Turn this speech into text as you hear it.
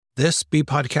This B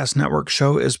Podcast Network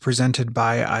show is presented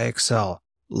by IXL.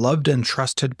 Loved and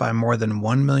trusted by more than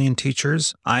 1 million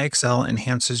teachers, IXL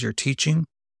enhances your teaching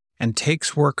and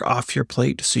takes work off your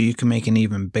plate so you can make an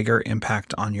even bigger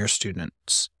impact on your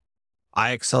students.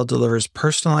 IXL delivers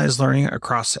personalized learning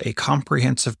across a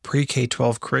comprehensive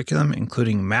pre-K-12 curriculum,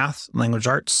 including math, language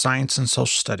arts, science, and social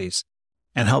studies,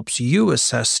 and helps you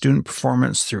assess student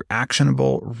performance through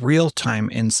actionable, real-time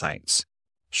insights.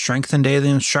 Strengthen daily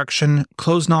instruction,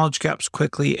 close knowledge gaps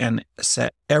quickly, and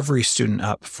set every student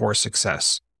up for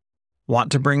success.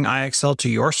 Want to bring IXL to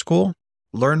your school?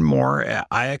 Learn more at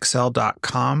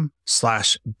ixl.com/BE.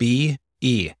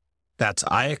 That's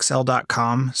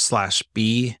ixl.com/BE.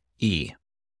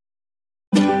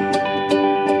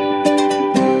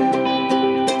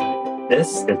 This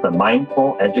is the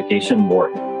Mindful Education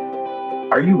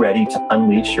Warrior. Are you ready to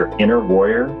unleash your inner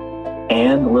warrior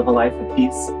and live a life of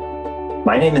peace?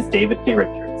 My name is David K.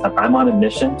 Richards, and I'm on a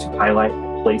mission to highlight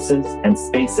the places and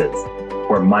spaces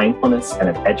where mindfulness and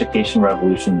an education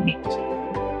revolution meet.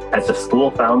 As a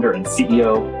school founder and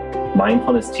CEO,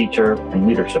 mindfulness teacher, and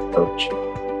leadership coach,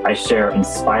 I share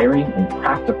inspiring and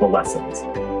practical lessons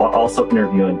while also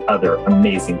interviewing other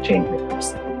amazing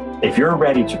changemakers. If you're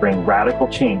ready to bring radical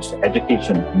change to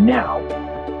education now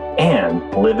and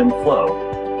live in flow,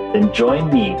 then join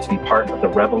me to be part of the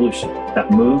revolution that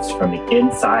moves from the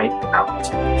inside out.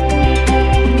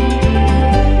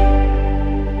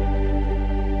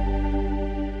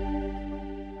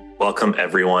 Welcome,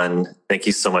 everyone. Thank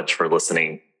you so much for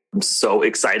listening. I'm so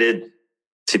excited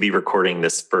to be recording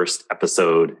this first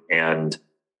episode, and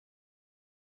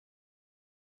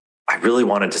I really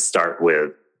wanted to start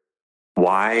with,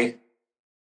 why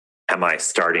am I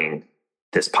starting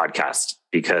this podcast?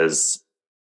 Because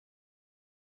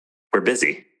we're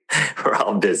busy. We're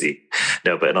all busy.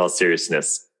 No, but in all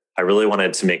seriousness, I really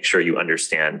wanted to make sure you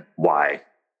understand why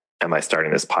am I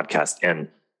starting this podcast. And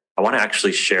I want to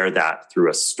actually share that through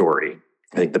a story.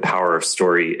 I think the power of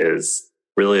story is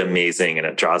really amazing, and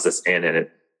it draws us in. And it,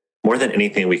 more than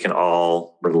anything, we can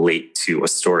all relate to a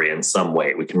story in some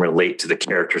way. We can relate to the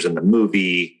characters in the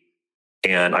movie.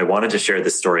 And I wanted to share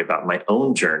this story about my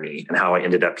own journey and how I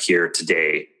ended up here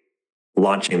today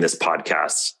launching this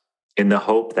podcast, in the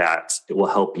hope that it will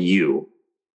help you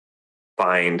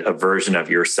find a version of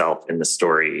yourself in the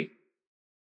story,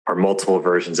 or multiple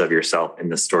versions of yourself in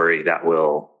the story, that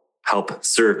will help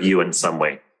serve you in some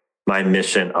way. My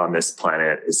mission on this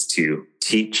planet is to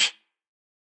teach,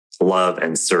 love,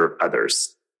 and serve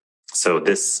others. So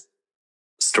this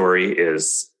story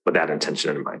is with that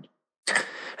intention in mind.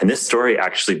 And this story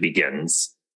actually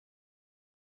begins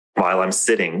while I'm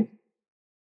sitting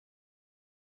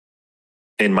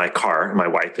in my car. My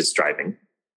wife is driving,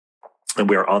 and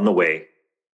we are on the way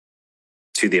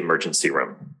to the emergency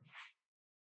room.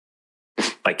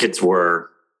 My kids were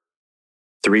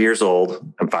 3 years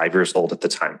old and 5 years old at the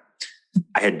time.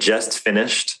 I had just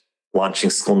finished launching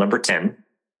school number 10.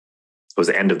 It was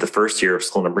the end of the first year of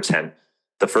school number 10.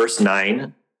 The first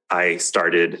 9, I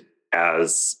started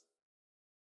as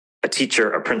a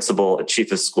teacher, a principal, a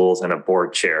chief of schools, and a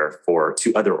board chair for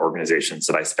 2 other organizations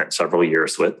that I spent several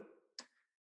years with.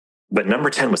 But number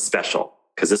 10 was special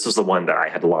because this was the one that I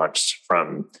had launched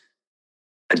from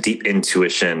a deep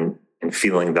intuition and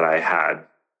feeling that I had,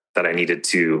 that I needed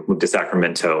to move to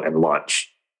Sacramento and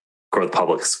launch Growth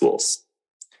Public Schools.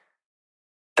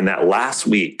 And that last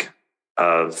week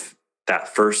of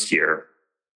that first year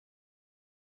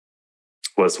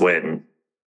was when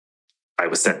I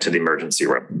was sent to the emergency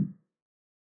room.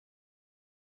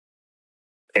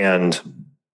 And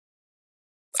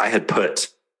I had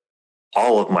put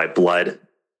all of my blood,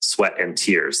 sweat, and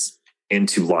tears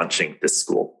into launching this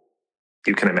school.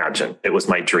 You can imagine, it was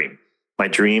my dream. My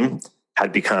dream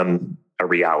had become a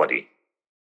reality.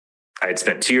 I had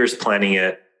spent 2 years planning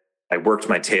it. I worked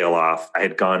my tail off. I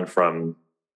had gone from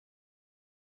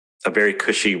a very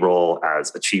cushy role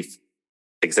as a chief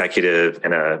executive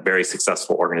in a very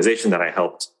successful organization that I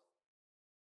helped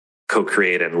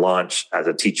co-create and launch as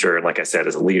a teacher, and like I said,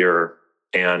 as a leader.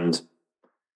 And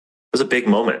it was a big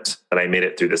moment that I made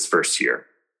it through this first year.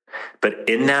 But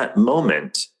in that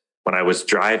moment, when I was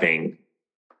driving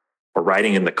or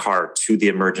riding in the car to the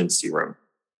emergency room,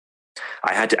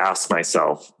 I had to ask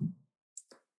myself,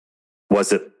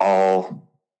 was it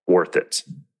all worth it?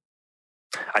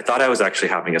 I thought I was actually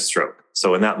having a stroke.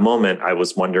 So in that moment, I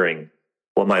was wondering,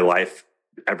 will my life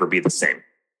ever be the same?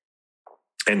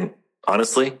 And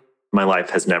honestly, my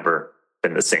life has never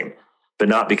been the same, but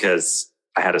not because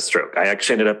I had a stroke. I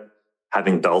actually ended up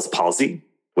having Bell's palsy,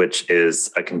 which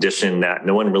is a condition that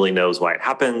no one really knows why it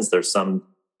happens. There's some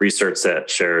research that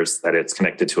shares that it's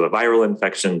connected to a viral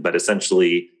infection, but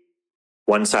essentially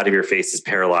one side of your face is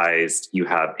paralyzed, you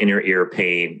have inner ear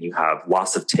pain, you have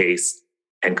loss of taste,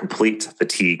 and complete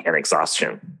fatigue and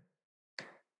exhaustion.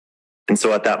 And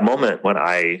so at that moment,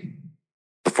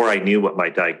 before I knew what my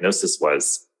diagnosis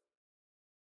was,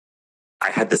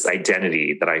 I had this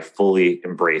identity that I fully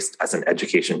embraced as an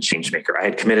education changemaker. I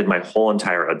had committed my whole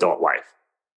entire adult life.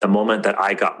 The moment that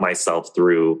I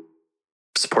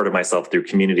supported myself through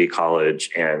community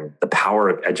college and the power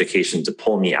of education to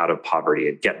pull me out of poverty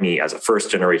and get me as a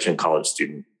first generation college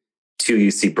student to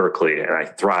UC Berkeley. And I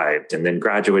thrived, and then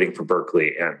graduating from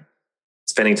Berkeley and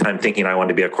spending time thinking I wanted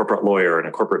to be a corporate lawyer and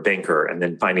a corporate banker, and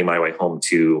then finding my way home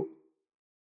to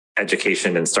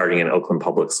education and starting in Oakland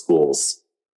public schools.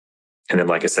 And then,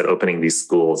 like I said, opening these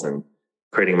schools and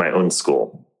creating my own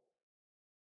school.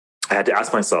 I had to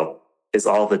ask myself, is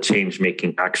all the change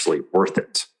making actually worth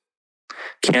it?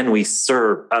 Can we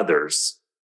serve others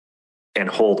and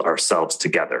hold ourselves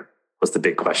together? Was the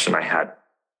big question I had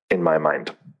in my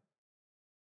mind.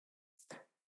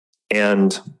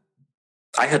 And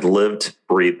I had lived,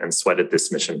 breathed, and sweated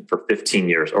this mission for 15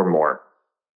 years or more,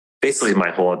 basically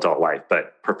my whole adult life,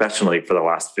 but professionally for the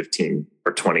last 15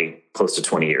 or 20, close to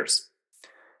 20 years.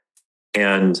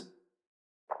 And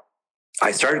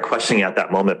I started questioning at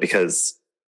that moment because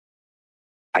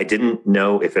I didn't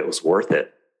know if it was worth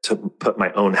it to put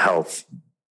my own health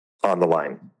on the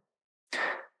line.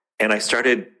 And I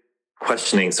started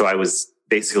questioning. So I was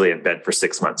basically in bed for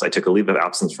 6 months. I took a leave of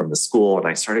absence from the school, and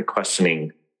I started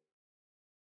questioning,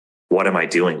 what am I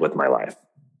doing with my life?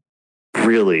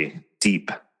 Really deep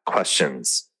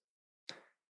questions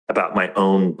about my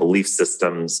own belief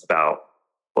systems, about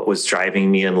what was driving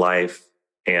me in life.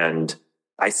 And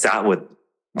I sat with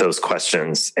those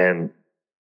questions, and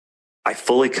I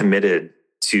fully committed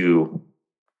to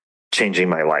changing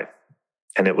my life.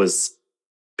 And it was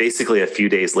basically a few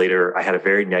days later, I had a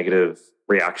very negative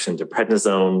reaction to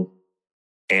prednisone.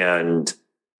 And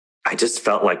I just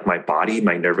felt like my body,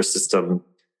 my nervous system,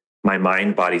 my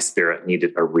mind, body, spirit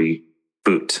needed a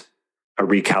reboot, a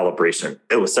recalibration.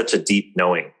 It was such a deep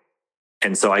knowing.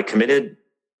 And so I committed,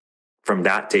 from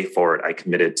that day forward, I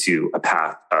committed to a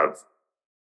path of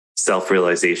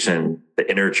self-realization, the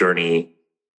inner journey.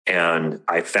 And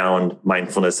I found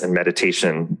mindfulness and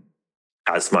meditation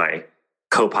as my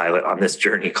co-pilot on this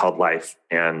journey called life,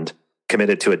 and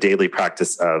committed to a daily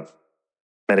practice of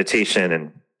meditation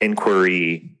and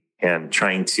inquiry and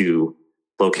trying to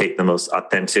locate the most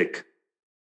authentic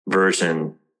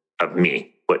version of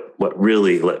me, what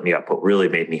really lit me up, what really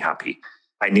made me happy.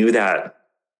 I knew that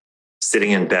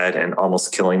sitting in bed and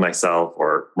almost killing myself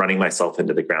or running myself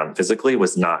into the ground physically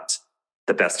was not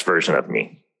the best version of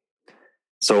me.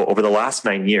 So over the last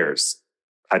 9 years,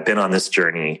 I've been on this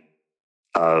journey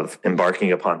of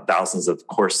embarking upon thousands of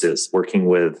courses, working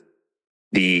with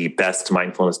the best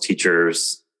mindfulness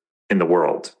teachers in the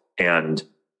world, and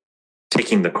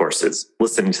taking the courses,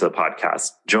 listening to the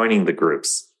podcast, joining the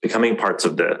groups, becoming part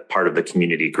of the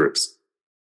community groups,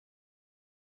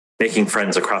 making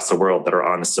friends across the world that are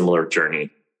on a similar journey,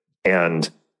 and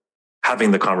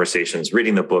having the conversations,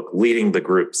 reading the book, leading the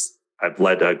groups. I've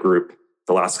led a group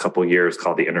the last couple of years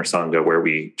called the Inner Sangha, where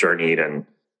we journeyed and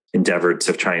endeavored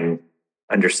to try and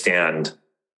understand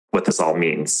what this all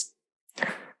means.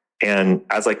 And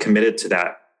as I committed to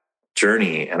that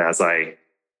journey, and as I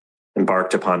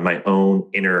embarked upon my own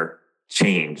inner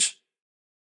change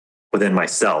within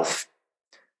myself,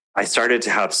 I started to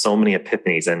have so many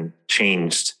epiphanies and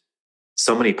changed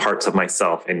so many parts of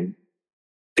myself and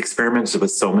experimented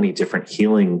with so many different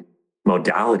healing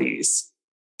modalities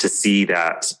to see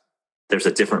that there's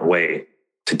a different way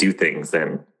to do things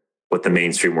than what the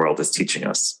mainstream world is teaching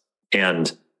us.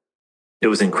 And it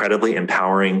was incredibly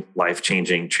empowering,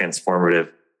 life-changing,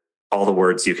 transformative, all the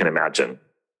words you can imagine.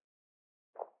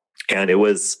 And it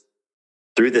was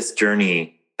through this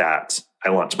journey that I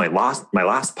launched my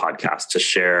last podcast to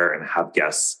share and have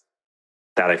guests,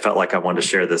 that I felt like I wanted to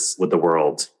share this with the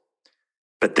world.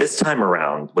 But this time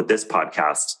around, with this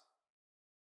podcast,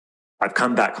 I've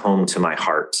come back home to my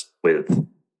heart with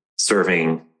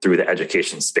serving through the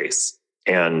education space.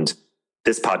 And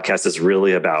this podcast is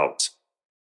really about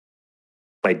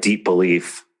my deep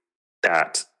belief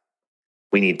that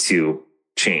we need to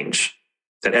change,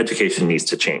 that education needs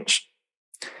to change.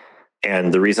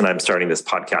 And the reason I'm starting this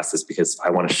podcast is because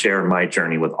I want to share my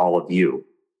journey with all of you.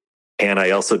 And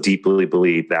I also deeply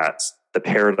believe that the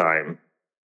paradigm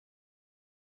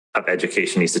of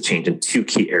education needs to change in two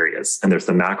key areas. And there's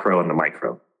the macro and the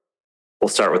micro. We'll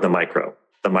start with the micro.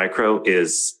 The micro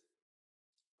is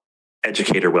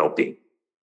educator well-being.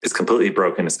 It's completely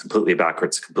broken. It's completely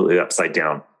backwards, completely upside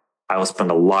down. I will spend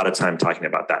a lot of time talking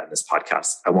about that in this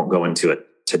podcast. I won't go into it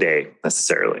today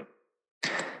necessarily.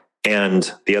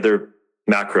 And the other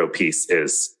macro piece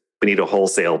is we need a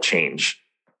wholesale change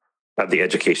of the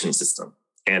education system.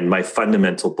 And my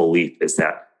fundamental belief is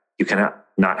that you cannot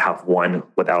not have one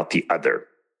without the other.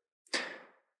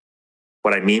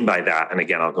 What I mean by that, and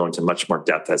again, I'll go into much more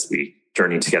depth as we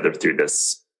journey together through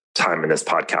this time in this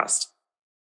podcast,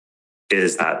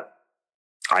 is that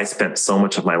I spent so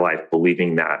much of my life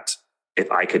believing that if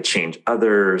I could change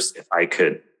others, if I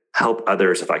could help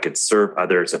others, if I could serve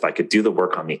others, if I could do the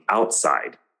work on the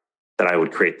outside, that I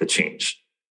would create the change.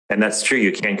 And that's true,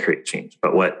 you can create change.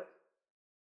 But what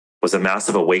was a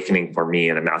massive awakening for me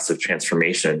and a massive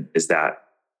transformation is that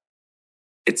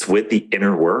it's with the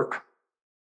inner work,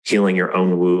 healing your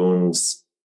own wounds,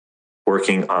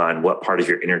 working on what part of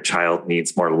your inner child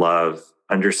needs more love,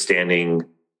 understanding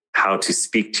how to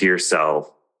speak to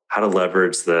yourself, how to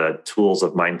leverage the tools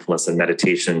of mindfulness and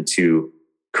meditation to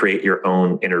create your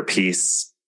own inner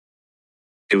peace.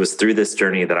 It was through this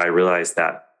journey that I realized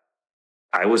that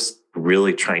I was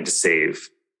really trying to save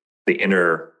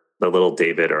the little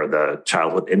David or the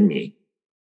child within me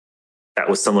that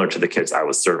was similar to the kids I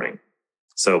was serving.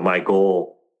 So my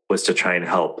goal was to try and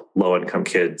help low-income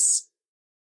kids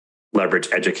leverage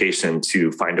education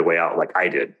to find a way out like I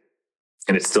did.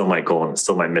 And it's still my goal and it's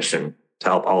still my mission to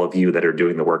help all of you that are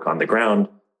doing the work on the ground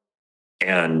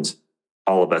and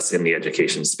all of us in the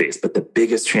education space. But the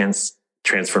biggest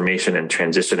transformation and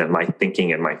transition in my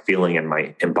thinking and my feeling and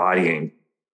my embodying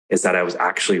is that I was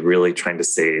actually really trying to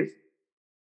save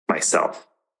myself.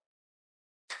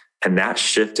 And that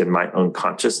shift in my own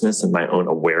consciousness and my own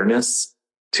awareness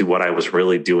to what I was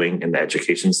really doing in the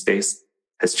education space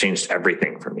has changed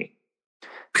everything for me.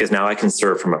 Because now I can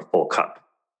serve from a full cup.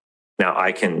 Now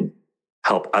I can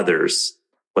help others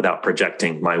without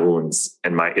projecting my wounds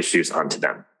and my issues onto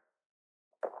them.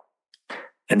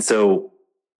 And so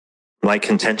my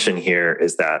contention here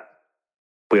is that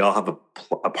we all have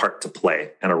a part to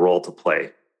play and a role to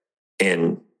play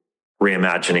in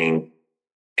reimagining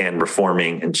and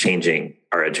reforming and changing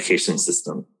our education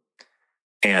system.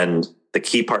 And the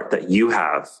key part that you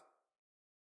have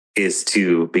is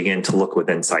to begin to look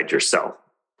within inside yourself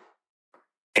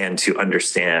and to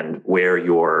understand where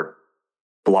your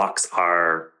blocks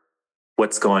are,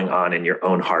 what's going on in your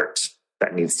own heart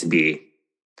that needs to be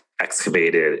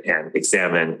excavated and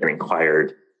examined and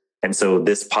inquired. And so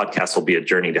this podcast will be a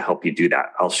journey to help you do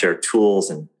that. I'll share tools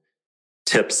and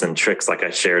tips and tricks like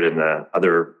I shared in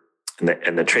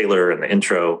the trailer and the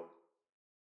intro.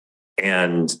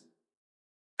 And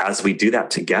as we do that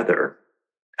together,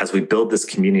 as we build this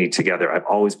community together, I've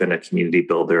always been a community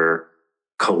builder,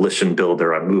 coalition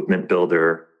builder, a movement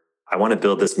builder. I want to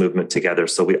build this movement together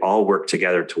so we all work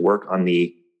together to work on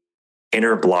the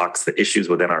inner blocks, the issues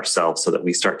within ourselves, so that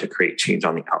we start to create change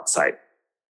on the outside.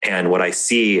 And what I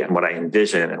see and what I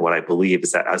envision and what I believe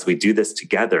is that as we do this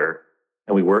together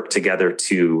and we work together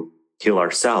to heal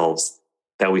ourselves,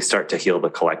 that we start to heal the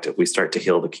collective, we start to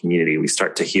heal the community, we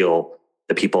start to heal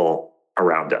the people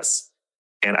around us.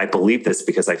 And I believe this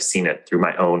because I've seen it through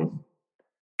my own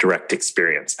direct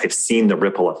experience. I've seen the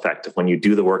ripple effect of when you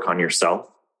do the work on yourself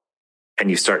and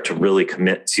you start to really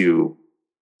commit to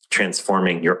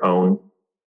transforming your own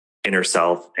inner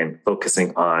self and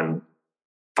focusing on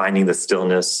finding the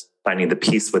stillness, finding the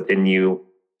peace within you.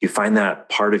 You find that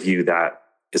part of you that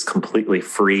is completely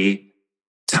free,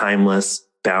 timeless,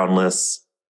 boundless,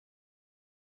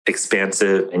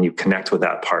 expansive, and you connect with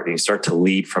that part and you start to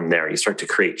lead from there. You start to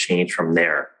create change from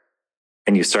there.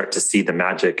 And you start to see the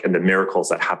magic and the miracles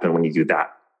that happen when you do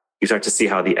that. You start to see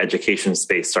how the education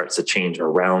space starts to change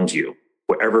around you,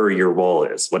 wherever your role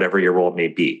is, whatever your role may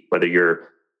be, whether you're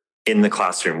in the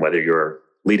classroom, whether you're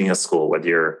leading a school, whether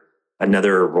you're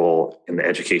another role in the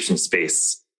education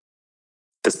space.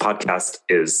 This podcast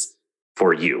is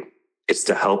for you. It's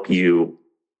to help you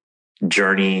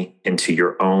journey into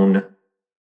your own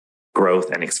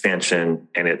growth and expansion.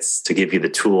 And it's to give you the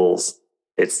tools.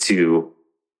 It's to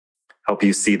help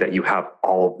you see that you have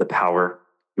all of the power.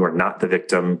 You are not the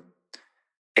victim.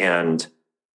 And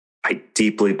I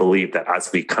deeply believe that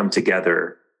as we come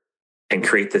together and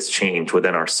create this change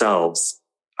within ourselves,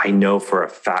 I know for a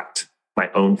fact, my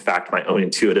own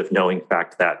intuitive knowing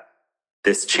fact, that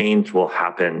this change will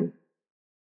happen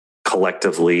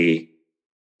collectively,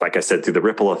 like I said, through the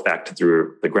ripple effect,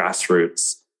 through the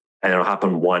grassroots, and it'll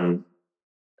happen one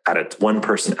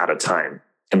person at a time,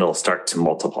 and it'll start to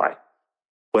multiply.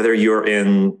 Whether you're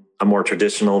in a more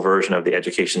traditional version of the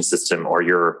education system or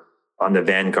you're on the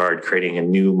vanguard creating a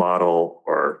new model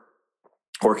or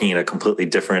working in a completely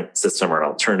different system or an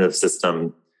alternative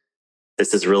system,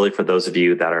 this is really for those of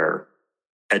you that are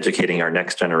educating our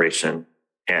next generation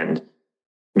and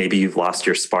Maybe you've lost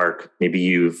your spark. Maybe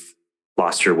you've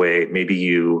lost your way. Maybe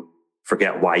you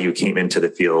forget why you came into the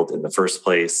field in the first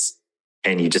place.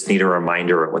 And you just need a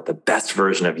reminder of what the best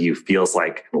version of you feels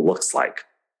like and looks like.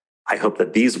 I hope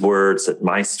that these words, that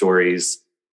my stories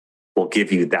will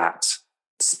give you that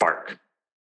spark,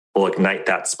 will ignite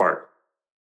that spark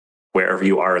wherever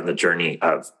you are in the journey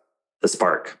of the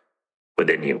spark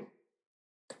within you.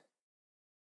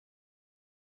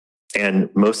 And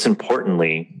most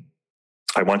importantly,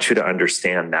 I want you to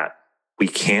understand that we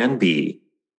can be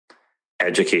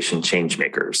education change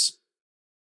makers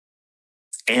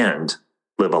and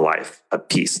live a life of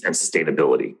peace and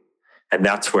sustainability. And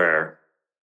that's where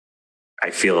I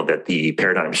feel that the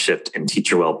paradigm shift in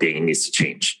teacher well-being needs to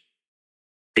change,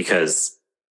 because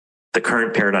the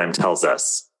current paradigm tells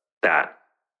us that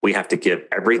we have to give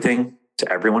everything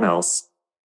to everyone else,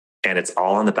 and it's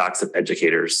all on the backs of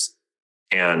educators,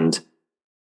 and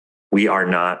we are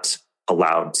not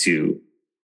allowed to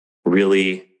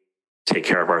really take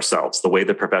care of ourselves. The way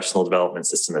the professional development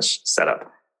system is set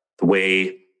up, the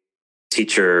way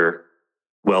teacher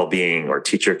well-being or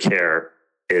teacher care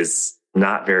is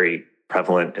not very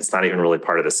prevalent. It's not even really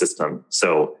part of the system.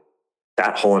 So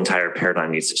that whole entire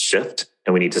paradigm needs to shift,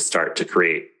 and we need to start to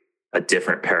create a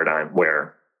different paradigm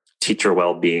where teacher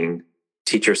well-being,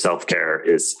 teacher self-care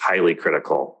is highly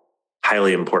critical,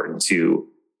 highly important to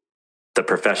the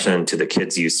profession, to the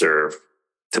kids you serve,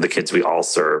 to the kids we all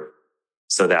serve,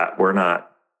 so that we're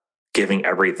not giving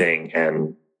everything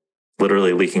and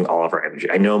literally leaking all of our energy.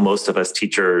 I know most of us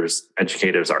teachers,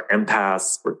 educators are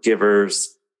empaths, we're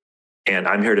givers. And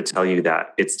I'm here to tell you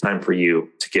that it's time for you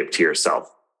to give to yourself.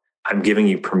 I'm giving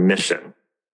you permission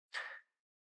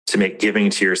to make giving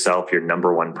to yourself your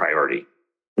number one priority.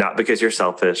 Not because you're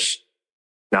selfish,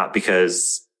 not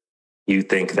because you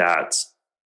think that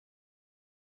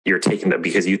you're taking that,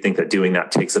 because you think that doing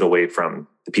that takes it away from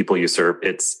the people you serve.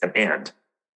 It's an and.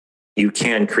 You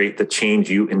can create the change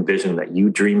you envision, that you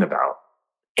dream about,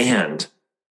 and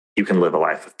you can live a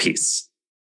life of peace.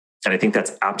 And I think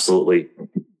that's absolutely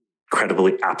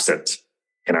incredibly absent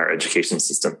in our education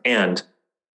system. And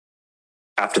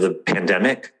after the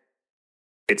pandemic,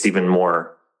 it's even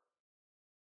more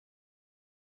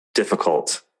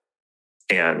difficult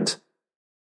and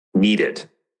needed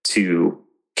to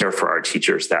care for our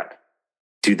teachers that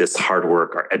do this hard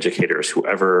work, our educators,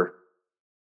 whatever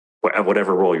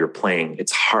role you're playing.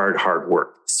 It's hard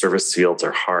work. Service fields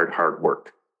are hard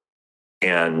work.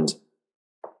 And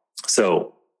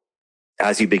so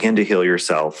as you begin to heal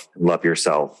yourself and love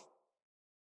yourself,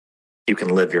 you can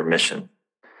live your mission.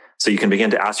 So you can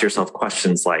begin to ask yourself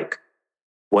questions like,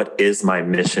 what is my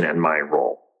mission and my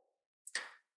role?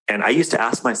 And I used to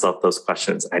ask myself those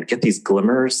questions. I'd get these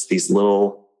glimmers, these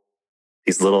little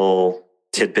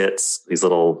tidbits, these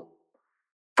little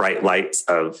bright lights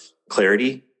of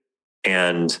clarity.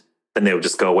 And then they would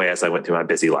just go away as I went through my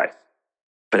busy life.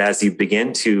 But as you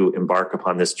begin to embark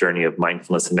upon this journey of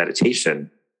mindfulness and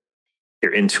meditation,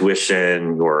 your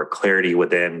intuition, your clarity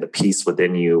within, the peace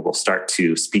within you will start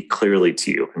to speak clearly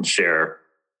to you and share,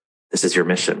 this is your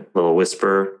mission. Little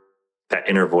whisper, that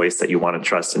inner voice that you want to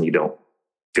trust and you don't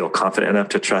feel confident enough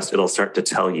to trust, it'll start to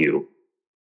tell you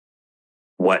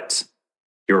what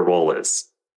your role is.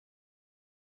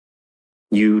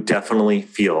 You definitely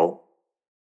feel,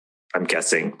 I'm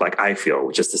guessing, like I feel,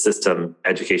 which is the system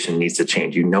education needs to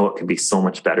change. You know it could be so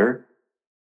much better.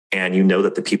 And you know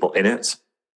that the people in it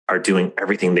are doing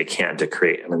everything they can to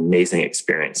create an amazing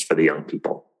experience for the young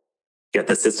people. Yet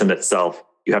the system itself,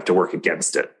 you have to work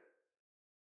against it.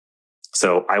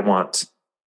 So I want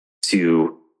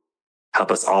to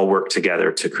help us all work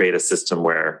together to create a system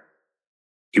where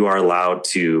you are allowed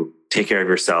to take care of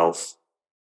yourself,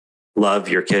 love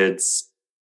your kids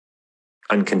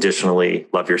unconditionally,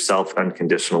 love yourself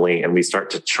unconditionally, and we start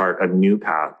to chart a new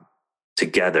path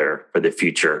together for the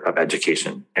future of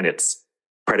education. And it's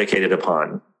predicated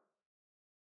upon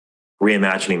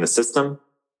reimagining the system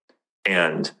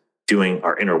and doing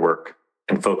our inner work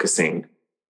and focusing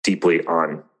deeply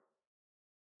on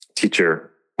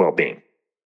teacher well-being.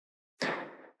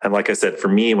 And like I said, for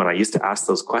me, when I used to ask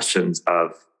those questions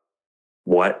of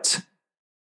what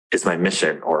is my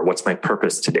mission, or what's my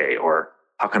purpose today, or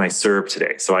how can I serve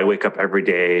today? So I wake up every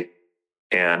day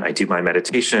and I do my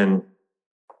meditation,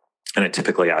 and I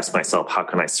typically ask myself, how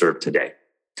can I serve today?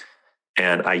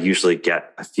 And I usually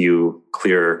get a few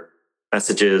clear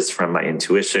messages from my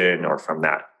intuition or from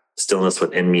that stillness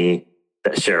within me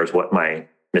that shares what my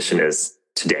mission is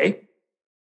today.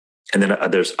 And then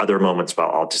there's other moments where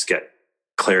I'll just get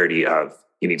clarity of,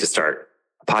 you need to start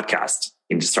a podcast.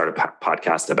 You need to start a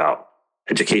podcast about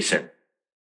education.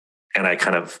 And I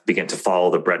kind of began to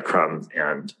follow the breadcrumb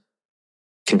and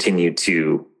continue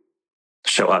to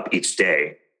show up each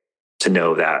day to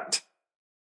know that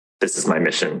this is my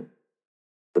mission,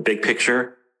 the big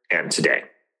picture and today.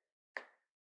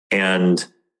 And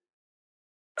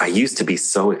I used to be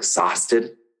so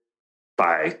exhausted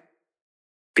by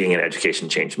being an education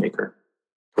change maker.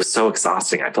 It was so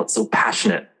exhausting. I felt so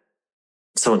passionate,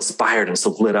 so inspired, and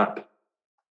so lit up.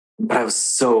 But I was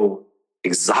so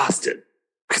exhausted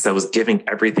because I was giving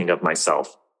everything of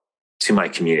myself to my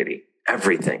community,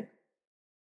 everything.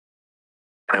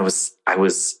 I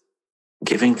was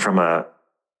giving from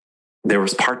there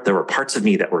were parts of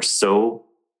me that were so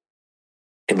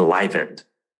enlivened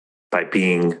by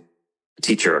being a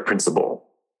teacher, a principal,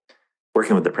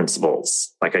 working with the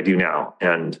principals like I do now.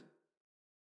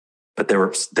 But there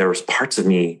were parts of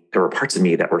me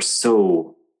that were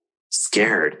so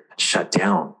scared and shut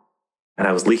down. And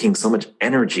I was leaking so much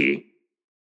energy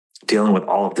dealing with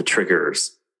all of the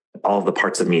triggers, all of the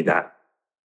parts of me that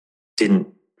didn't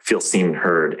feel seen and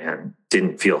heard and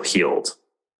didn't feel healed.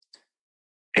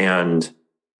 And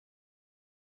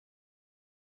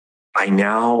I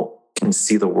now can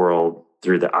see the world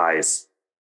through the eyes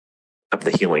of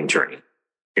the healing journey.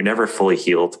 You're never fully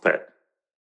healed, but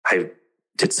I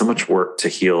did so much work to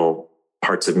heal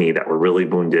parts of me that were really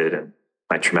wounded and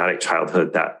my traumatic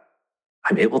childhood that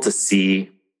I'm able to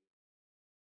see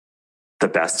the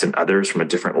best in others from a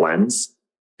different lens.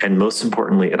 And most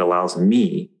importantly, it allows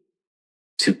me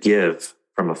to give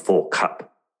from a full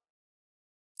cup,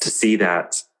 to see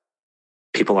that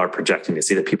people are projecting, to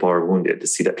see that people are wounded, to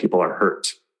see that people are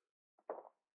hurt.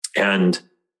 And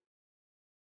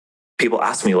people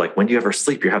ask me, like, when do you ever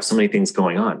sleep? You have so many things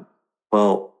going on.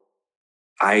 Well,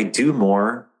 I do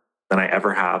more than I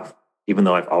ever have, even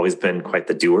though I've always been quite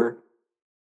the doer,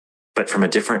 but from a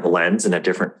different lens and a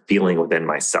different feeling within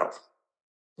myself.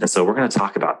 And so we're going to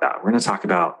talk about that. We're going to talk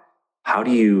about how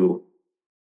do you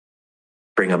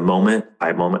bring a moment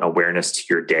by moment awareness to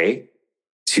your day,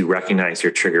 to recognize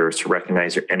your triggers, to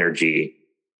recognize your energy,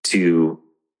 to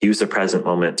use the present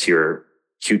moment to your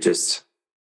hugest, is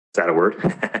that a word?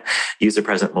 Use the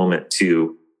present moment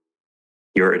to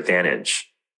your advantage,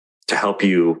 to help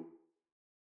you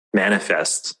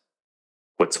manifest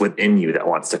what's within you that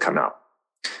wants to come out.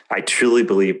 I truly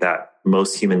believe that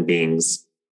most human beings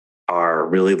are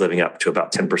really living up to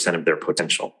about 10% of their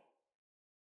potential.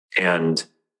 And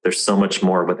there's so much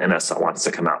more within us that wants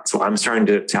to come out. So I'm starting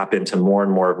to tap into more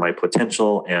and more of my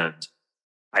potential. And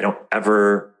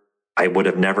I would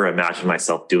have never imagined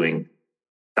myself doing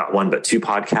not one, but two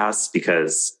podcasts,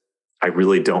 because I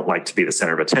really don't like to be the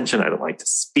center of attention. I don't like to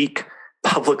speak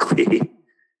publicly,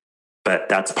 but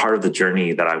that's part of the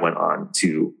journey that I went on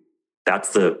to.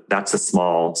 That's the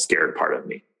small, scared part of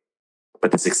me.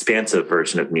 But this expansive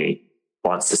version of me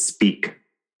wants to speak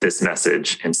this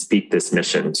message and speak this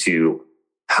mission to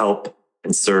help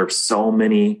and serve so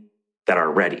many that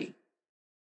are ready.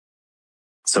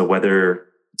 So whether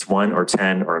it's 1 or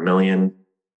 10 or 1,000,000,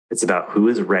 it's about who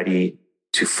is ready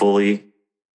to fully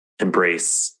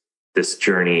embrace this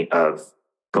journey of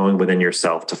going within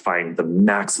yourself to find the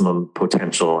maximum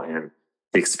potential and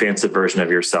the expansive version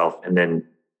of yourself, and then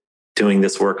doing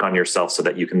this work on yourself so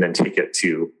that you can then take it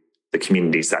to the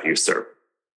communities that you serve.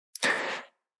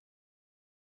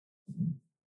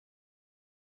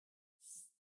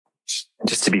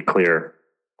 Just to be clear,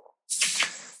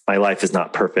 my life is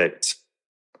not perfect.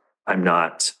 I'm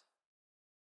not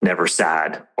never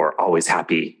sad or always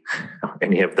happy,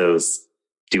 any of those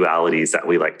dualities that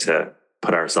we like to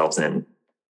put ourselves in.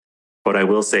 What I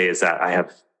will say is that I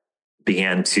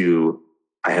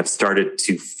have started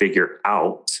to figure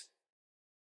out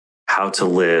how to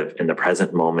live in the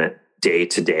present moment, day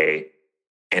to day,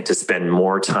 and to spend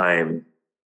more time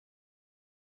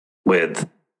with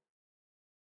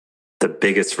the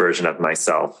biggest version of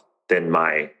myself than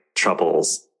my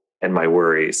troubles and my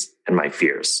worries and my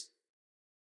fears.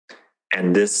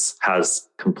 And this has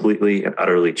completely and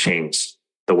utterly changed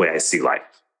the way I see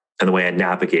life and the way I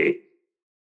navigate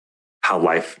how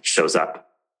life shows up.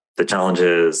 The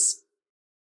challenges,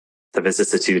 the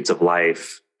vicissitudes of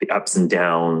life, the ups and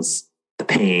downs, the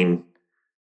pain.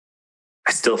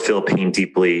 I still feel pain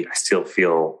deeply. I still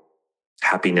feel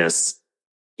happiness,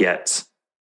 yet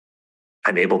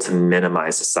I'm able to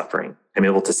minimize the suffering. I'm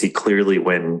able to see clearly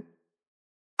when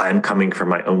I'm coming from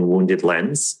my own wounded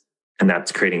lens, and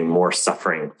that's creating more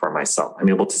suffering for myself. I'm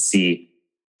able to see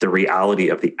the reality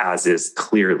of the as is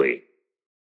clearly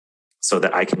so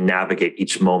that I can navigate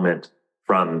each moment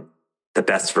from the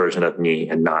best version of me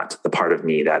and not the part of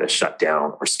me that is shut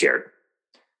down or scared.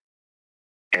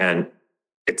 And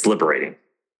it's liberating.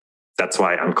 That's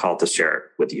why I'm called to share it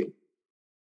with you.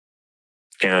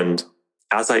 And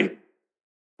as I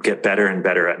get better and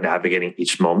better at navigating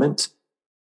each moment,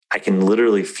 I can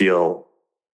literally feel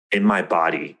in my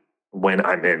body when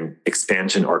I'm in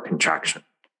expansion or contraction.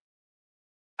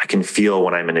 I can feel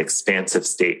when I'm in an expansive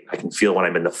state. I can feel when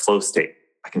I'm in the flow state.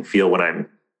 I can feel when I'm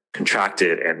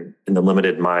contracted and in the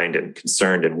limited mind and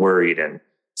concerned and worried and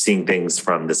seeing things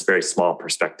from this very small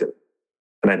perspective.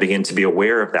 And I begin to be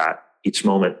aware of that each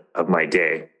moment of my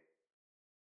day.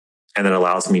 And it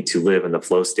allows me to live in the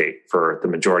flow state for the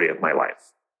majority of my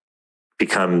life. It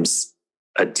becomes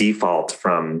a default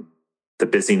from the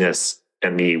busyness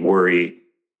and the worry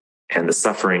and the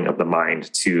suffering of the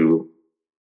mind to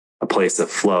a place of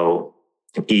flow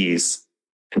and ease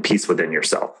and peace within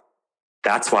yourself.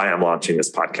 That's why I'm launching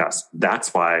this podcast.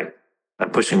 That's why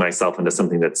I'm pushing myself into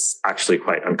something that's actually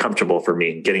quite uncomfortable for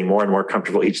me, getting more and more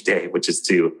comfortable each day, which is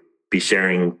to be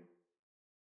sharing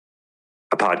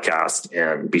a podcast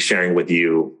and be sharing with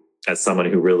you as someone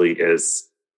who really is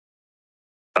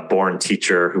a born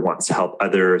teacher who wants to help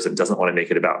others and doesn't want to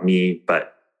make it about me.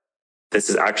 But this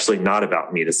is actually not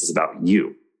about me. This is about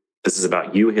you. This is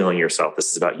about you healing yourself.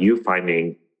 This is about you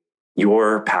finding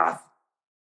your path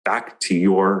back to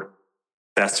your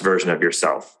best version of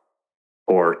yourself,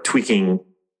 or tweaking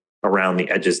around the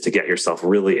edges to get yourself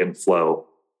really in flow.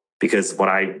 Because what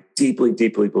I deeply,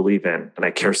 deeply believe in, and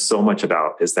I care so much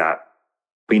about, is that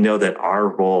we know that our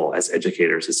role as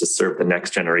educators is to serve the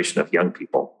next generation of young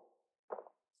people.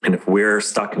 And if we're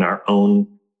stuck in our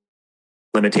own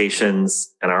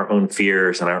limitations and our own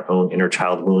fears and our own inner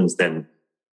child wounds, then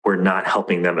we're not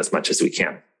helping them as much as we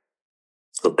can.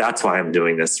 So that's why I'm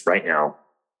doing this right now,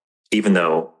 even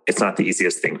though it's not the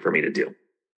easiest thing for me to do.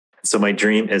 So my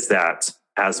dream is that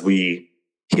as we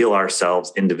heal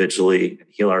ourselves individually and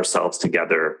heal ourselves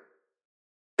together,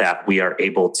 that we are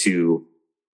able to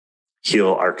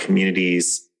heal our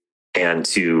communities and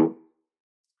to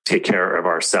take care of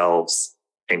ourselves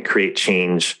and create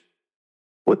change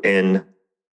within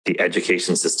the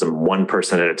education system, one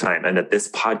person at a time. And that this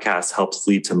podcast helps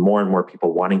lead to more and more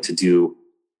people wanting to do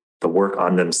the work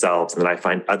on themselves. And that I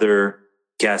find other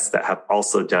guests that have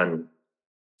also done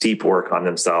deep work on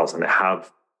themselves and that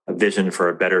have a vision for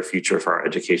a better future for our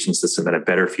education system and a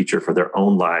better future for their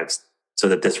own lives, so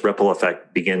that this ripple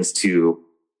effect begins to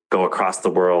go across the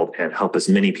world and help as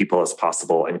many people as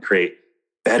possible and create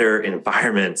better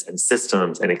environments and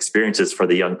systems and experiences for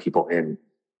the young people in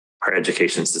our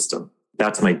education system.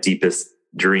 That's my deepest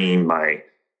dream, my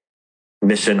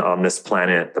mission on this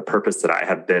planet, the purpose that I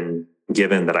have been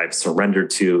given, that I've surrendered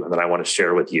to, and that I want to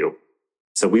share with you.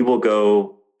 So we will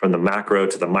go from the macro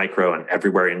to the micro and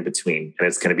everywhere in between. And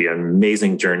it's going to be an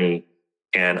amazing journey.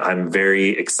 And I'm very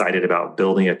excited about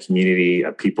building a community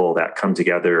of people that come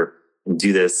together and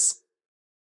do this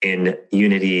in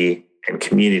unity and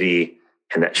community,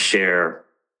 and that share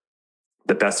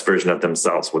the best version of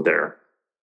themselves with the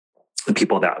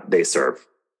people that they serve.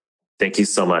 Thank you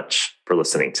so much for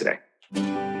listening today.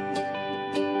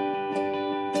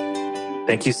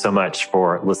 Thank you so much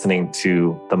for listening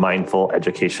to the Mindful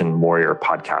Education Warrior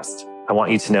podcast. I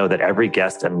want you to know that every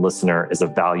guest and listener is a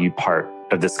valued part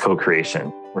of this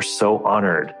co-creation. We're so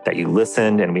honored that you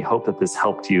listened, and we hope that this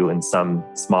helped you in some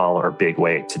small or big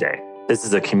way today. This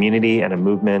is a community and a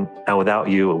movement, and without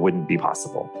you, it wouldn't be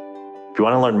possible. If you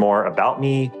want to learn more about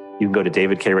me, you can go to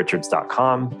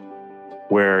davidkrichards.com,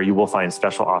 where you will find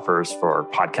special offers for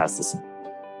podcast listening.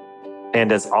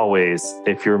 And as always,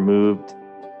 if you're moved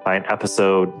by an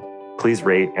episode, please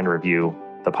rate and review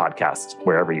the podcast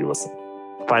wherever you listen.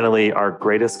 Finally, our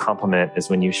greatest compliment is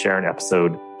when you share an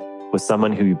episode with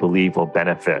someone who you believe will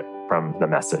benefit from the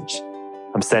message.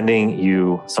 I'm sending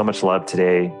you so much love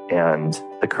today and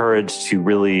the courage to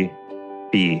really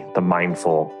be the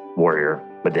mindful warrior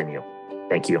within you.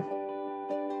 Thank you.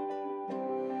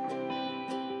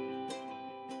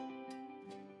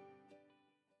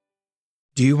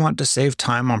 Do you want to save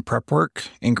time on prep work,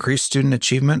 increase student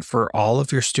achievement for all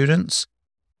of your students,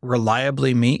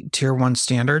 reliably meet Tier 1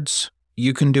 standards?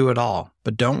 You can do it all,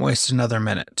 but don't waste another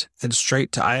minute. Head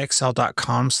straight to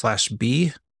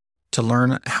ixl.com/B to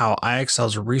learn how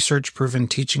IXL's research-proven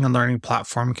teaching and learning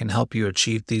platform can help you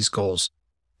achieve these goals.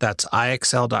 That's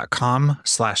ixl.com/BE.